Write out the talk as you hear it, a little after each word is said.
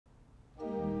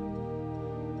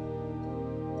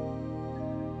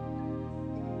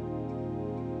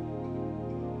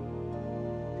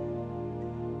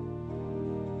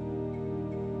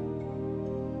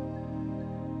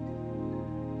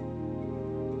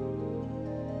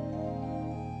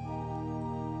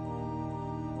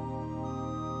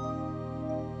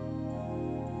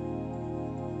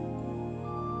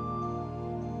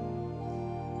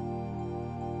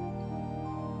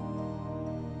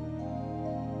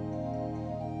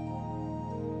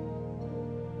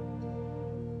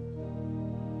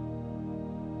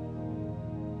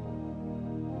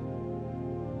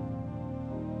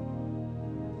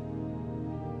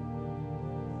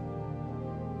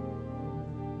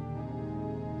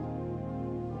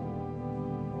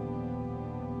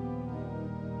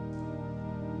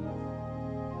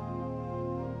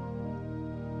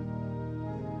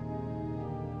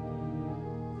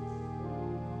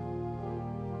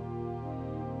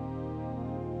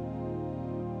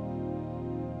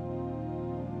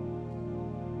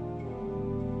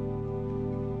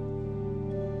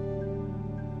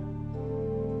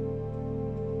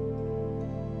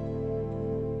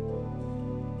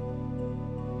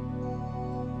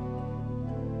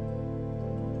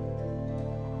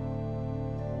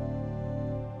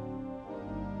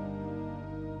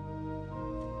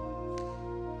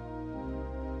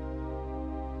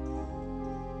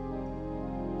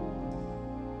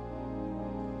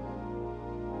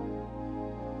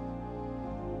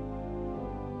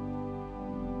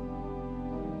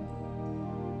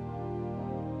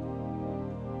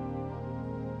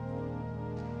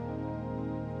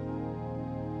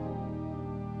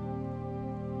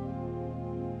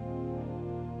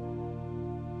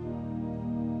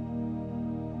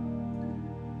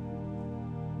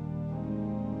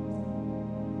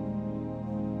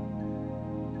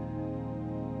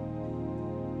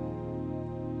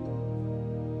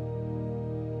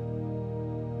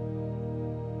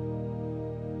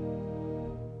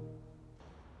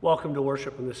Welcome to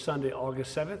worship on this Sunday,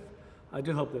 August 7th. I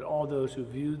do hope that all those who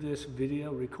view this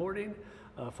video recording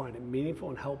find it meaningful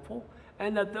and helpful,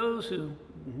 and that those who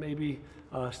maybe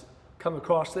come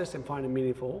across this and find it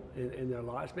meaningful in their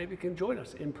lives maybe can join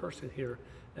us in person here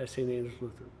at St. Andrew's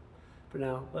Lutheran. For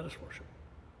now, let us worship.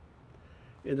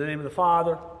 In the name of the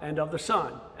Father, and of the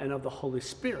Son, and of the Holy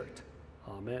Spirit.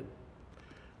 Amen.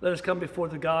 Let us come before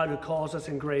the God who calls us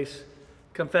in grace,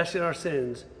 confessing our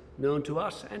sins, known to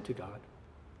us and to God.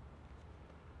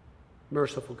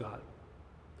 Merciful God,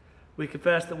 we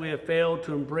confess that we have failed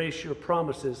to embrace your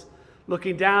promises,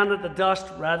 looking down at the dust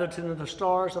rather than the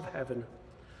stars of heaven.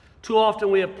 Too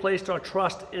often we have placed our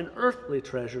trust in earthly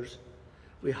treasures.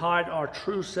 We hide our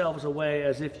true selves away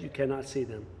as if you cannot see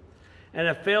them, and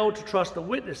have failed to trust the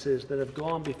witnesses that have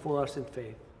gone before us in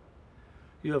faith.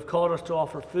 You have called us to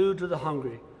offer food to the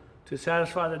hungry, to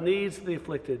satisfy the needs of the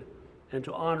afflicted, and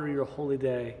to honor your holy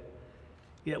day.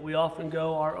 Yet we often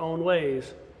go our own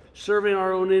ways, serving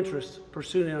our own interests,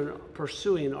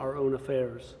 pursuing our own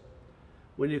affairs.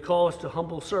 When you call us to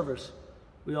humble service,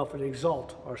 we often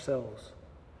exalt ourselves.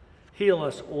 Heal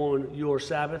us on your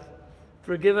Sabbath.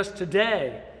 Forgive us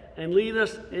today, and lead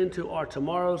us into our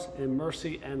tomorrows in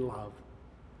mercy and love.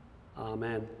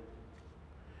 Amen.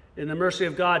 In the mercy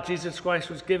of God, Jesus Christ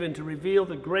was given to reveal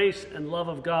the grace and love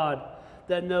of God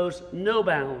that knows no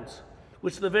bounds,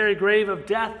 which the very grave of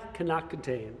death cannot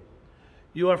contain.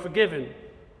 You are forgiven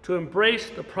to embrace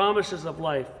the promises of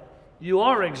life. You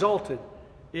are exalted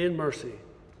in mercy.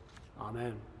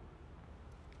 Amen.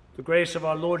 The grace of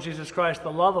our Lord Jesus Christ,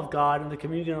 the love of God, and the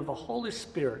communion of the Holy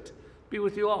Spirit be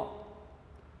with you all.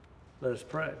 Let us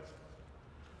pray.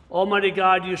 Almighty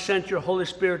God, you sent your Holy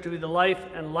Spirit to be the life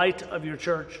and light of your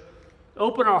church.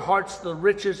 Open our hearts to the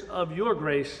riches of your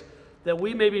grace, that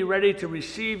we may be ready to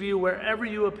receive you wherever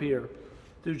you appear.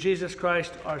 Through Jesus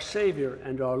Christ, our Savior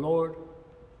and our Lord.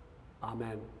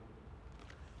 Amen.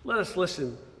 Let us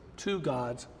listen to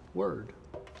God's word.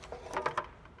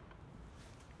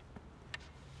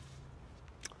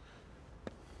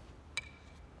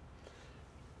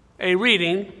 A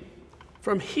reading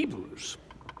from Hebrews.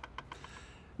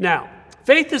 Now,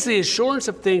 faith is the assurance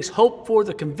of things hoped for,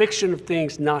 the conviction of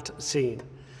things not seen.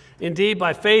 Indeed,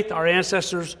 by faith our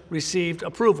ancestors received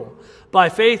approval. By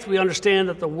faith we understand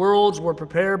that the worlds were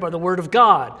prepared by the word of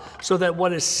God, so that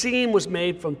what is seen was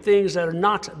made from things that are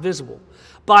not visible.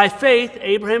 By faith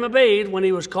Abraham obeyed when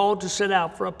he was called to set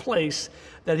out for a place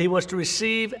that he was to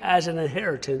receive as an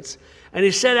inheritance, and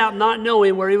he set out not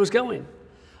knowing where he was going.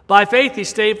 By faith he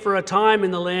stayed for a time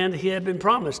in the land he had been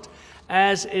promised,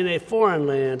 as in a foreign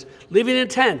land, living in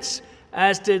tents,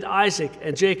 as did Isaac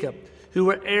and Jacob, who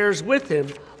were heirs with him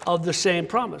of the same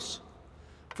promise.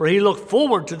 For he looked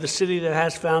forward to the city that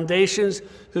has foundations,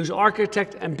 whose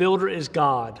architect and builder is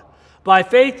God. By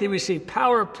faith he received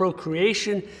power of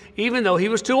procreation, even though he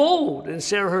was too old, and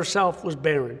Sarah herself was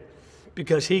barren,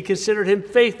 because he considered him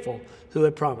faithful who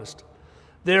had promised.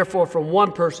 Therefore from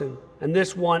one person, and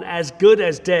this one as good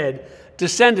as dead,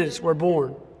 descendants were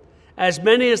born, as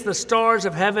many as the stars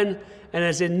of heaven, and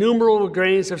as innumerable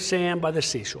grains of sand by the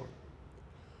seashore.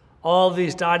 All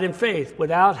these died in faith,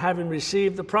 without having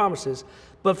received the promises,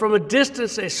 but from a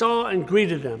distance they saw and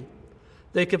greeted them.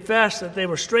 They confessed that they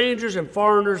were strangers and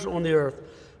foreigners on the earth.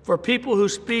 For people who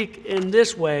speak in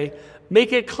this way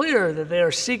make it clear that they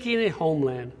are seeking a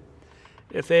homeland.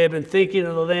 If they had been thinking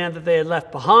of the land that they had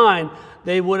left behind,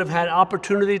 they would have had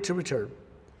opportunity to return.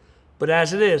 But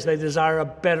as it is, they desire a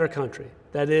better country,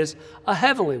 that is, a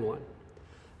heavenly one.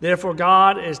 Therefore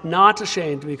God is not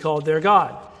ashamed to be called their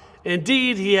God.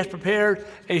 Indeed, he has prepared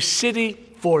a city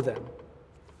for them.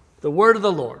 The word of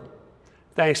the Lord.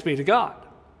 Thanks be to God.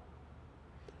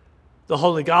 The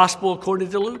Holy Gospel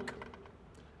according to Luke.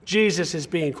 Jesus is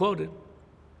being quoted.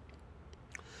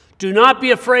 Do not be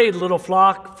afraid, little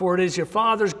flock, for it is your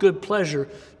Father's good pleasure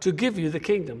to give you the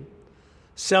kingdom.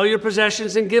 Sell your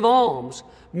possessions and give alms.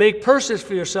 Make purses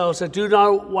for yourselves that do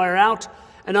not wear out,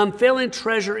 an unfailing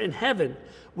treasure in heaven,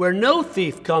 where no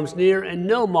thief comes near and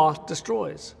no moth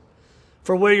destroys.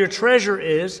 For where your treasure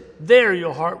is, there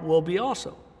your heart will be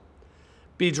also.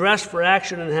 Be dressed for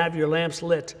action and have your lamps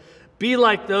lit. Be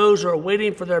like those who are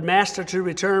waiting for their master to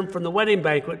return from the wedding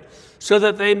banquet, so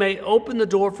that they may open the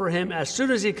door for him as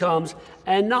soon as he comes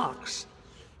and knocks.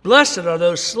 Blessed are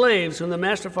those slaves whom the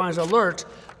master finds alert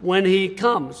when he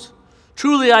comes.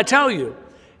 Truly I tell you,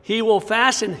 he will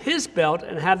fasten his belt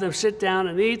and have them sit down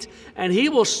and eat, and he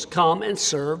will come and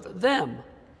serve them.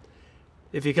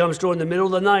 If he comes during the middle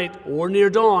of the night or near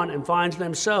dawn and finds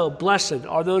them so, blessed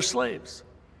are those slaves.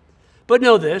 But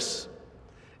know this,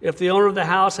 If the owner of the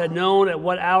house had known at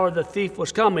what hour the thief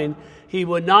was coming, he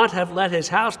would not have let his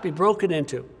house be broken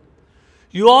into.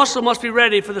 You also must be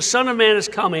ready, for the Son of Man is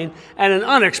coming at an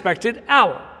unexpected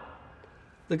hour.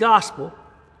 The gospel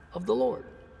of the Lord.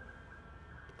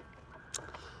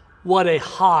 What a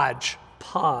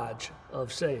hodgepodge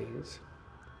of sayings.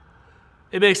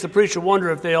 It makes the preacher wonder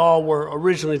if they all were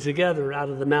originally together out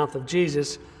of the mouth of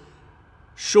Jesus.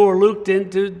 Sure, Luke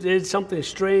did something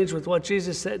strange with what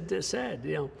Jesus said.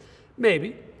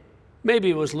 Maybe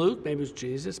it was Luke, maybe it was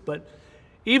Jesus, but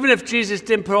even if Jesus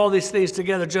didn't put all these things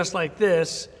together just like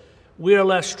this, we are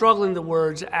left struggling the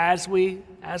words as we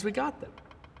got them,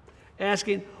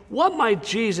 asking, what might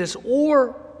Jesus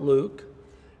or Luke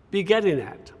be getting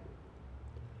at?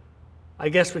 I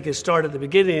guess we could start at the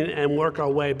beginning and work our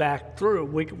way back through.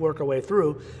 We could work our way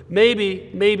through.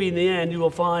 Maybe in the end you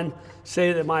will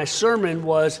say that my sermon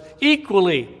was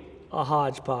equally a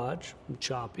hodgepodge and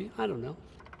choppy. I don't know.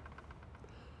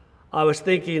 I was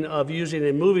thinking of using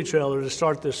a movie trailer to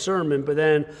start this sermon, but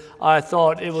then I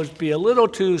thought it would be a little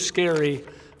too scary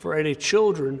for any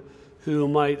children who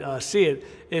might see it.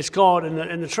 It's called,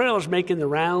 and the trailer's making the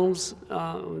rounds,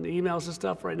 emails and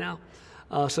stuff right now.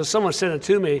 So someone sent it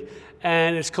to me,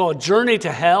 and it's called Journey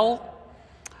to Hell.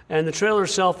 And the trailer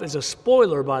itself is a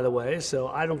spoiler, by the way, so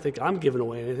I don't think I'm giving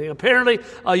away anything. Apparently,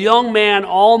 a young man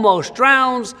almost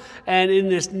drowns, and in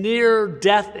this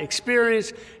near-death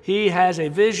experience, he has a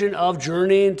vision of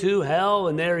journeying to hell,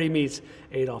 and there he meets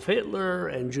Adolf Hitler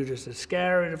and Judas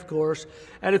Iscariot, of course.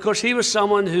 And, of course, he was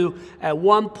someone who at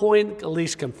one point at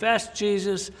least confessed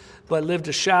Jesus, but lived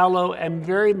a shallow and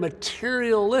very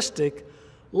materialistic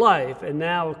life. And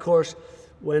now, of course,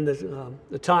 when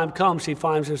the time comes, he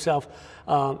finds himself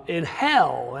in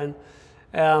hell.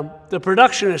 And the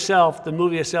production itself, the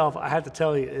movie itself, I have to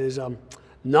tell you, is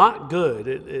not good.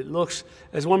 It looks,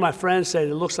 as one of my friends said,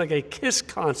 it looks like a Kiss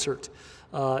concert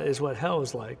is what hell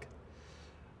is like.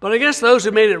 But I guess those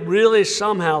who made it really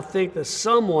somehow think that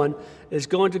someone is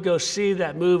going to go see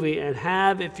that movie and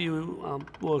have, if you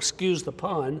will excuse the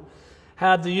pun,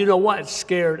 have the you-know-what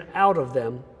scared out of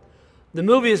them. The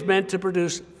movie is meant to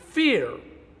produce fear.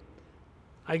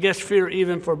 I guess fear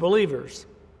even for believers.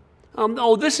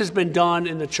 This has been done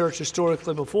in the church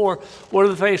historically before. One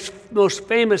of the most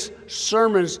famous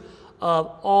sermons of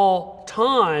all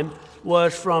time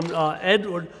was from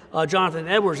Jonathan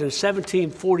Edwards in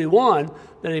 1741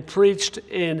 that he preached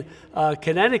in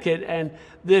Connecticut. And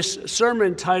this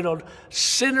sermon titled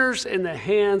Sinners in the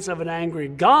Hands of an Angry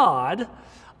God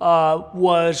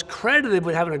was credited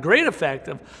with having a great effect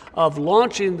of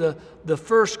launching the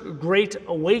first great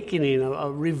awakening, a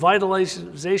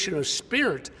revitalization of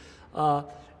spirit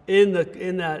in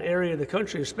that area of the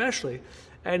country especially.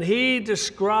 And he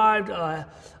described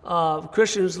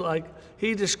Christians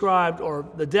or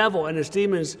the devil and his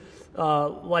demons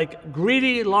like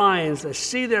greedy lions that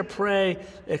see their prey,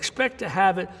 expect to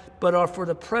have it, but are for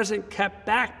the present kept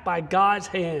back by God's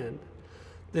hand.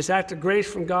 This act of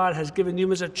grace from God has given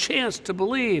humans a chance to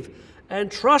believe and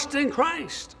trust in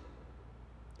Christ.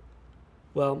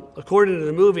 Well, according to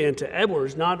the movie and to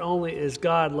Edwards, not only is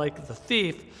God like the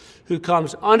thief who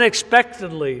comes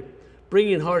unexpectedly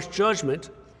bringing harsh judgment,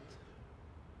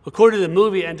 according to the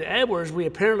movie and to Edwards, we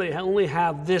apparently only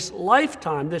have this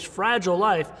lifetime, this fragile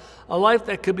life, a life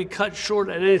that could be cut short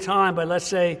at any time by, let's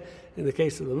say, in the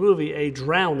case of the movie, a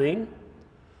drowning,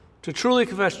 to truly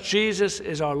confess Jesus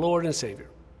is our Lord and Savior.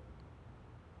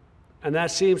 And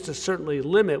that seems to certainly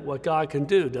limit what God can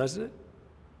do, doesn't it?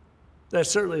 That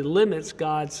certainly limits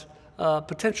God's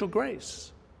potential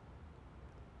grace.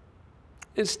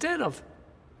 Instead of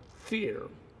fear,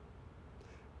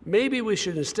 maybe we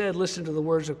should instead listen to the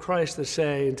words of Christ that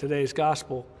say in today's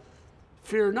gospel,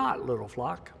 "Fear not, little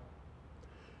flock.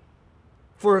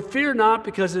 For fear not,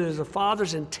 because it is the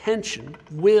Father's intention,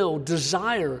 will,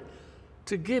 desire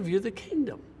to give you the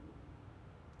kingdom."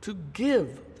 To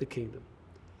give the kingdom.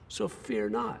 So fear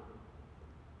not.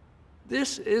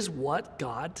 This is what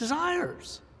God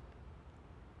desires.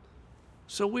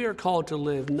 So we are called to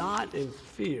live not in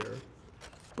fear,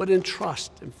 but in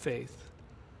trust and faith.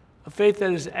 A faith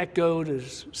that is echoed,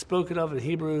 is spoken of in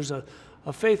Hebrews, a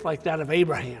faith like that of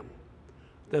Abraham,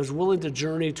 that was willing to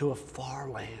journey to a far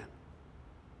land.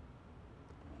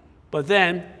 But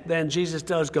then Jesus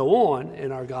does go on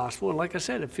in our gospel, and like I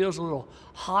said, it feels a little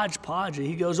hodgepodgey.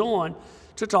 He goes on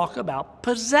to talk about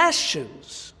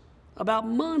possessions, about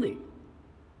money.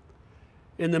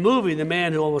 In the movie, the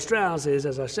man who almost drowns is,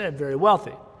 as I said, very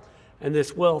wealthy, and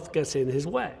this wealth gets in his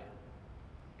way,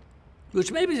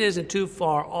 which maybe isn't too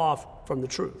far off from the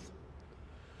truth,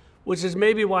 which is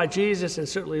maybe why Jesus and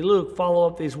certainly Luke follow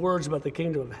up these words about the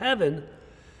kingdom of heaven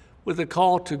with a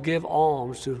call to give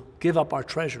alms, to give up our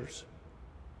treasures.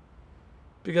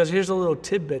 Because here's a little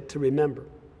tidbit to remember.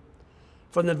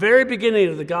 From the very beginning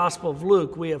of the Gospel of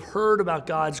Luke, we have heard about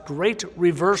God's great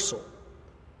reversal.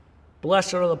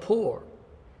 Blessed are the poor.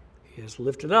 He has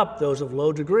lifted up those of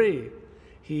low degree.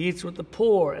 He eats with the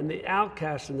poor and the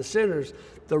outcasts and the sinners.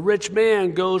 The rich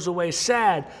man goes away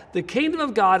sad. The kingdom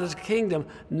of God is a kingdom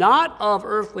not of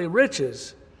earthly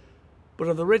riches, but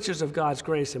of the riches of God's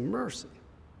grace and mercy.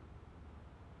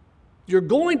 You're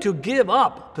going to give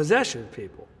up possession,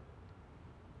 people.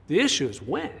 The issue is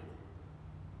when.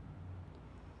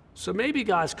 So maybe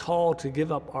God's call to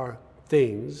give up our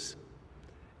things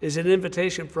is an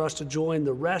invitation for us to join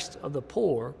the rest of the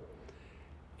poor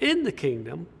in the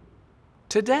kingdom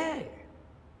today.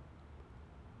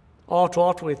 All too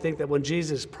often we think that when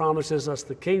Jesus promises us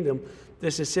the kingdom,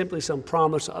 this is simply some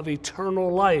promise of eternal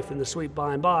life in the sweet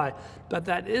by and by, but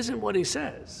that isn't what he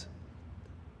says.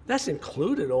 That's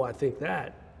included, I think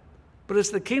that. But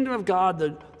it's the kingdom of God,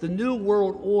 the new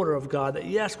world order of God that,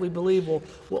 yes, we believe will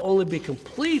only be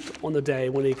complete on the day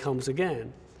when he comes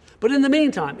again. But in the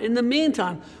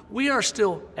meantime, we are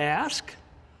still asked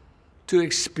to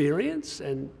experience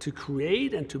and to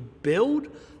create and to build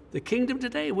the kingdom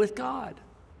today with God,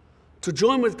 to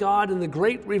join with God in the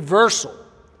great reversal.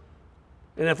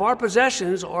 And if our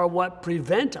possessions are what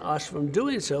prevent us from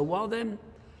doing so, well then,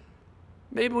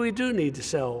 maybe we do need to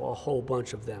sell a whole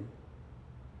bunch of them.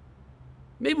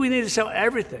 Maybe we need to sell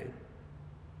everything.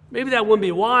 Maybe that wouldn't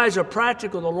be wise or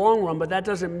practical in the long run, but that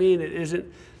doesn't mean it isn't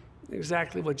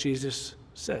exactly what Jesus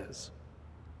says.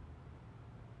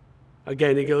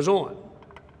 Again, he goes on.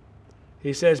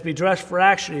 He says, be dressed for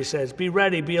action, he says. Be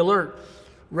ready, be alert.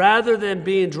 Rather than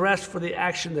being dressed for the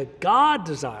action that God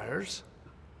desires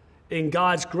in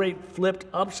God's great flipped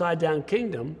upside-down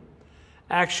kingdom,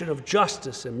 action of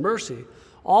justice and mercy,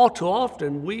 all too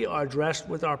often we are dressed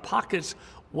with our pockets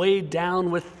weighed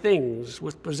down with things,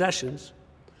 with possessions.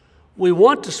 We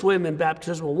want to swim in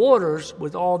baptismal waters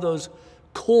with all those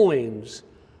coins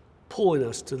pulling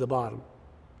us to the bottom.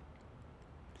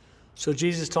 So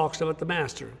Jesus talks about the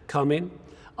master coming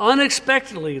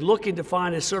unexpectedly, looking to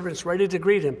find his servants ready to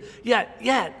greet him.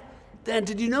 Yet, then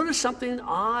did you notice something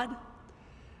odd?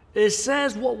 It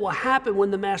says what will happen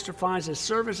when the master finds his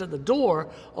servants at the door,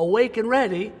 awake and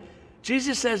ready.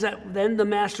 Jesus says that then the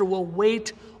master will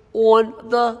wait on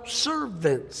the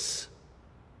servants.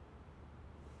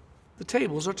 The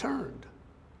tables are turned.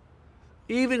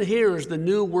 Even here is the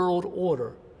new world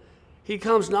order. He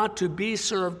comes not to be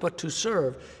served, but to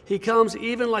serve. He comes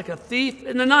even like a thief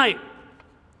in the night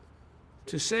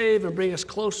to save and bring us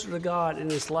closer to God in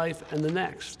this life and the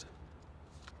next.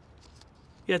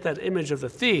 Yet that image of the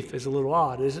thief is a little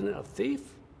odd, isn't it? A thief?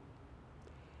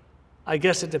 I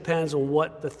guess it depends on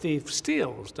what the thief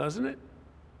steals, doesn't it?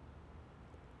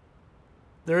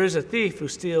 There is a thief who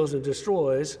steals and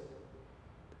destroys,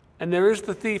 and there is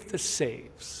the thief that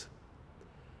saves.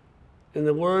 In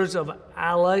the words of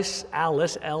Alice,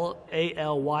 L-A-L-Y-C-E,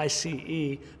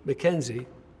 Mackenzie,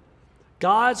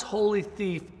 God's holy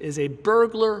thief is a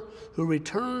burglar who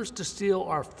returns to steal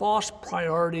our false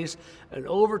priorities and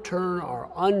overturn our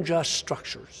unjust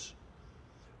structures.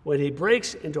 When he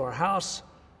breaks into our house,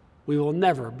 we will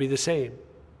never be the same,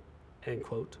 end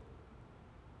quote.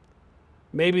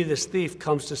 Maybe this thief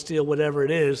comes to steal whatever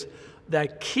it is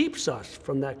that keeps us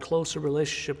from that closer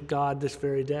relationship with God this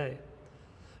very day,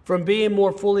 from being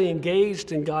more fully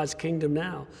engaged in God's kingdom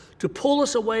now, to pull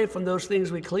us away from those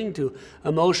things we cling to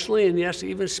emotionally and, yes,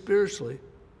 even spiritually.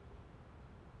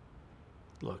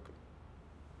 Look,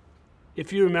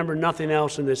 if you remember nothing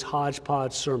else in this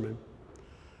hodgepodge sermon,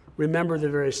 remember the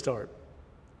very start.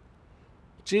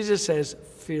 Jesus says,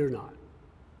 fear not.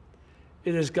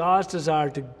 It is God's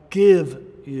desire to give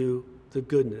you the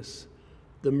goodness,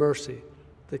 the mercy,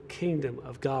 the kingdom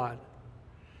of God.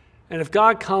 And if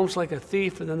God comes like a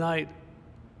thief in the night,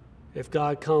 if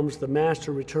God comes the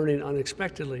master returning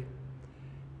unexpectedly,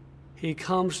 he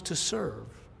comes to serve.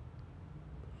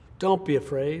 Don't be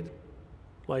afraid,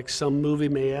 like some movie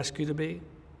may ask you to be.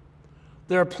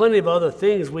 There are plenty of other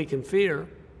things we can fear.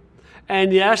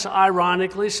 And yes,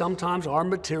 ironically, sometimes our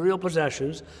material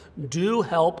possessions do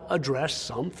help address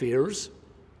some fears.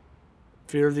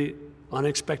 Fear of the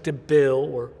unexpected bill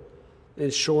or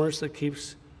insurance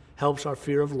that helps our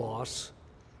fear of loss.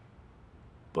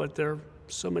 But there are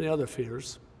so many other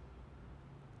fears.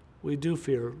 We do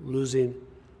fear losing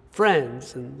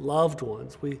friends and loved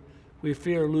ones. We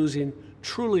fear losing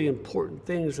truly important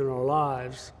things in our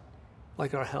lives,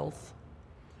 like our health.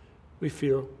 We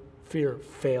fear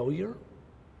failure.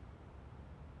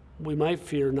 We might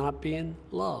fear not being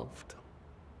loved.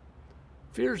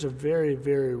 Fear is a very,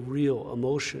 very real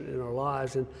emotion in our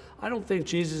lives. And I don't think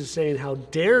Jesus is saying, how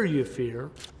dare you fear?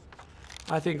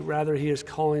 I think rather he is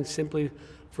calling simply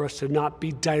for us to not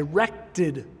be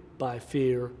directed by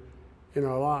fear in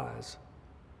our lives.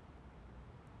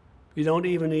 You don't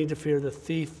even need to fear the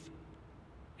thief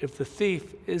if the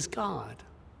thief is God.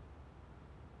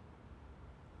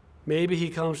 Maybe he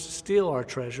comes to steal our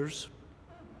treasures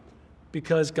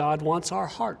because God wants our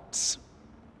hearts.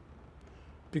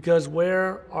 Because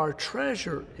where our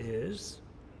treasure is,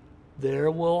 there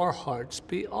will our hearts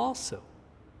be also.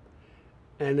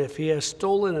 And if he has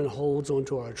stolen and holds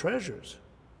onto our treasures,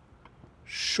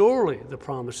 surely the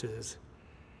promise is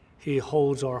he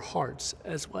holds our hearts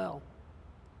as well.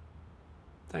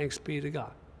 Thanks be to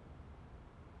God.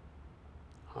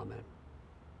 Amen.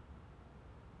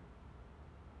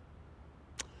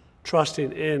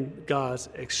 Trusting in God's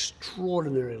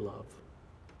extraordinary love,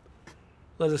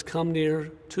 let us come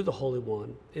near to the Holy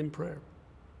One in prayer.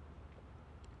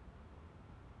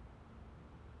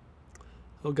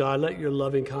 Oh God, let your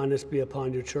loving kindness be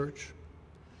upon your church.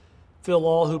 Fill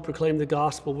all who proclaim the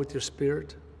gospel with your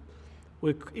Spirit.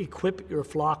 Equip your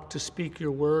flock to speak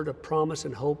your word of promise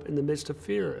and hope in the midst of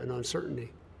fear and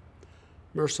uncertainty.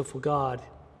 Merciful God,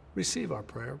 receive our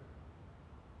prayer.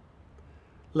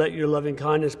 Let your loving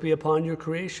kindness be upon your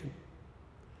creation.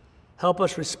 Help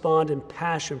us respond in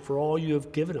passion for all you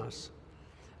have given us,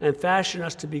 and fashion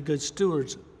us to be good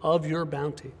stewards of your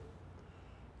bounty.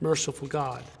 Merciful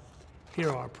God, hear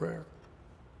our prayer.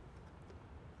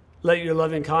 Let your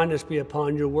loving kindness be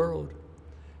upon your world.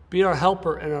 Be our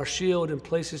helper and our shield in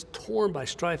places torn by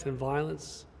strife and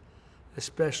violence,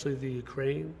 especially the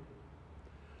Ukraine.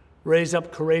 Raise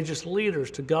up courageous leaders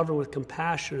to govern with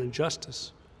compassion and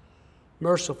justice.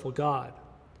 Merciful God,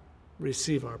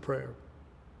 receive our prayer.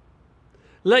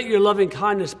 Let your loving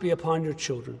kindness be upon your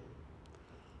children.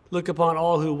 Look upon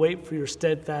all who wait for your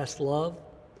steadfast love.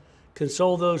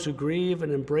 Console those who grieve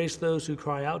and embrace those who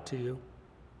cry out to you,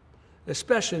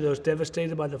 especially those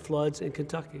devastated by the floods in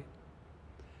Kentucky.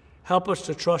 Help us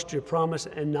to trust your promise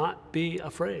and not be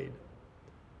afraid.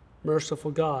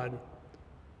 Merciful God,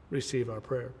 receive our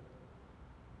prayer.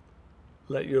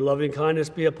 Let your loving kindness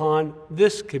be upon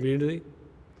this community.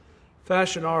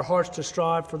 Fashion our hearts to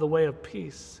strive for the way of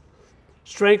peace.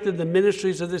 Strengthen the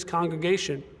ministries of this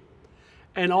congregation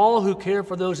and all who care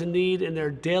for those in need in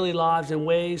their daily lives in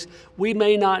ways we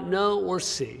may not know or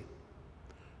see.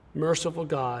 Merciful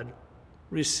God,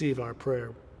 receive our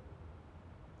prayer.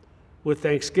 With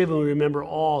thanksgiving, we remember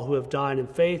all who have died in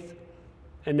faith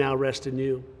and now rest in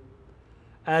you.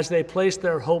 As they place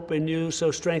their hope in you,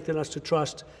 so strengthen us to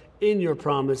trust in your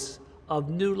promise of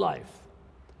new life.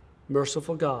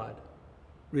 Merciful God,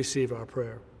 receive our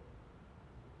prayer.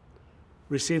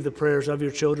 Receive the prayers of your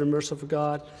children, merciful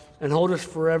God, and hold us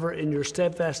forever in your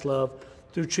steadfast love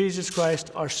through Jesus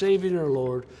Christ, our Savior and our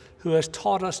Lord, who has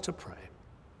taught us to pray.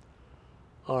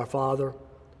 Our Father,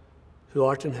 who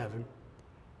art in heaven,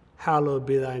 hallowed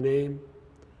be thy name.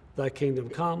 Thy kingdom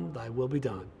come, thy will be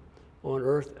done, on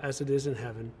earth as it is in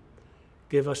heaven.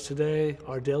 Give us today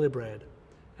our daily bread,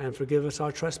 and forgive us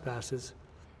our trespasses,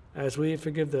 as we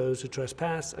forgive those who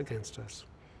trespass against us.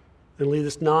 And lead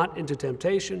us not into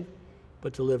temptation,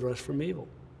 but deliver us from evil.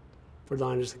 For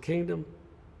thine is the kingdom,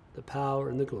 the power,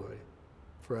 and the glory,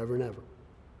 forever and ever.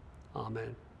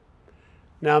 Amen.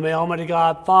 Now may Almighty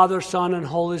God, Father, Son, and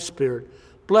Holy Spirit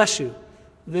bless you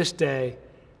this day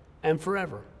and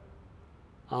forever.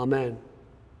 Amen.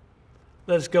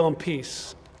 Let us go in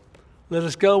peace. Let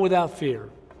us go without fear,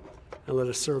 and let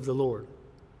us serve the Lord.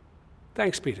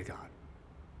 Thanks be to God.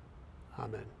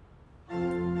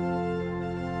 Amen.